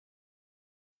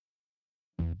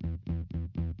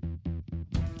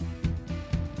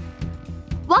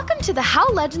Welcome to the How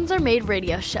Legends Are Made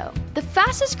radio show, the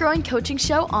fastest growing coaching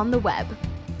show on the web.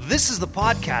 This is the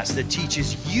podcast that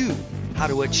teaches you how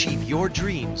to achieve your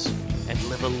dreams and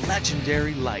live a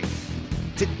legendary life.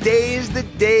 Today is the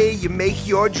day you make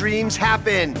your dreams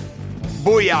happen.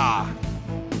 Booyah!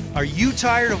 Are you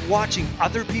tired of watching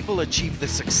other people achieve the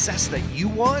success that you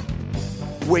want?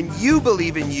 When you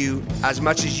believe in you as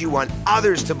much as you want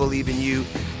others to believe in you,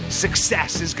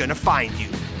 success is gonna find you.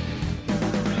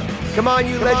 Come on,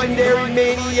 you legendary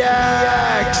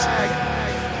maniacs!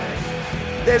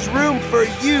 There's room for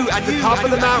you at the top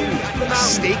of the mountain.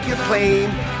 Stake your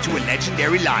claim to a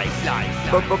legendary life.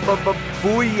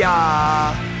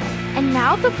 Booyah! And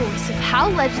now the voice of How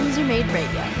Legends Are Made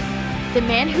radio, the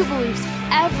man who believes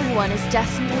everyone is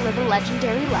destined to live a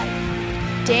legendary life,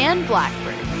 Dan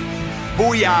Blackburn.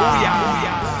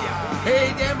 Booyah!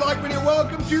 Hey, Dan Blackburn here.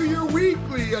 Welcome to your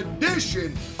weekly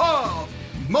edition of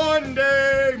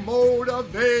Monday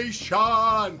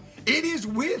Motivation. It is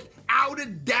without a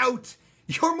doubt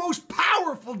your most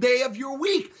powerful day of your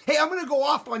week. Hey, I'm going to go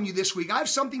off on you this week. I have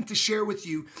something to share with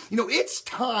you. You know, it's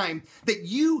time that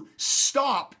you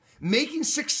stop making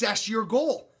success your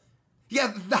goal.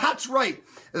 Yeah, that's right.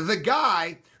 The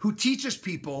guy who teaches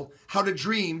people how to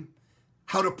dream,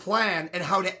 how to plan, and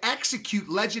how to execute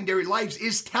legendary lives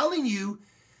is telling you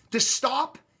to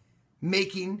stop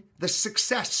making the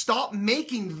success. Stop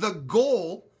making the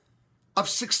goal of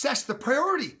success the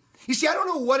priority. You see, I don't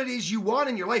know what it is you want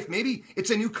in your life. Maybe it's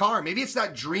a new car. Maybe it's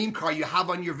that dream car you have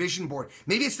on your vision board.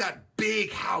 Maybe it's that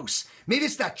big house. Maybe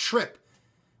it's that trip.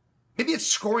 Maybe it's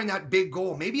scoring that big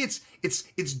goal. Maybe it's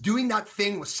doing that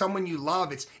thing with someone you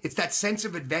love. It's that sense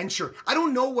of adventure. I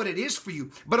don't know what it is for you,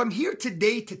 but I'm here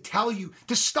today to tell you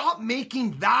to stop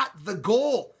making that the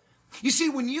goal. You see,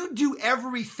 when you do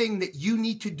everything that you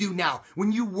need to do now,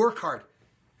 when you work hard,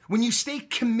 when you stay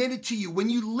committed to you, when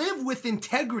you live with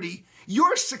integrity,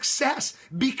 your success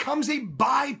becomes a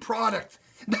byproduct.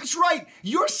 That's right.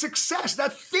 Your success,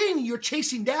 that thing you're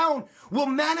chasing down, will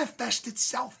manifest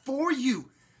itself for you.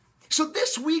 So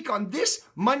this week on this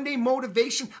Monday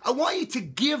Motivation, I want you to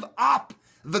give up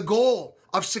the goal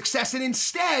of success and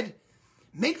instead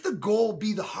make the goal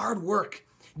be the hard work.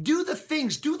 Do the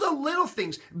things, do the little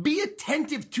things. Be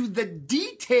attentive to the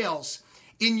details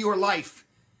in your life.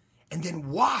 And then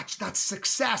watch that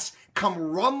success come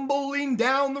rumbling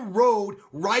down the road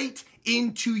right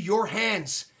into your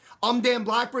hands. I'm Dan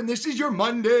Blackburn. This is your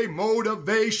Monday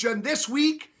Motivation. This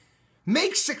week,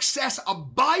 make success a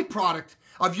byproduct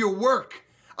of your work,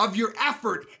 of your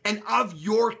effort, and of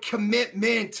your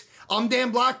commitment. I'm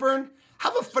Dan Blackburn.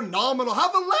 Have a phenomenal,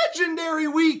 have a legendary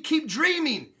week. Keep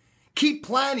dreaming, keep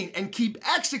planning, and keep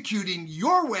executing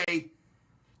your way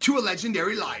to a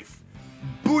legendary life.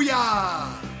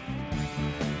 Booyah!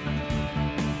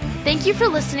 Thank you for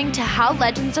listening to How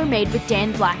Legends Are Made with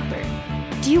Dan Blackburn.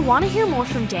 Do you want to hear more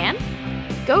from Dan?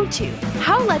 Go to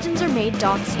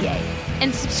howlegendsaremade.ca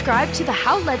and subscribe to the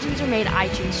How Legends Are Made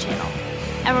iTunes channel.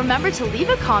 And remember to leave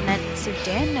a comment so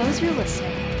Dan knows you're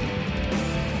listening.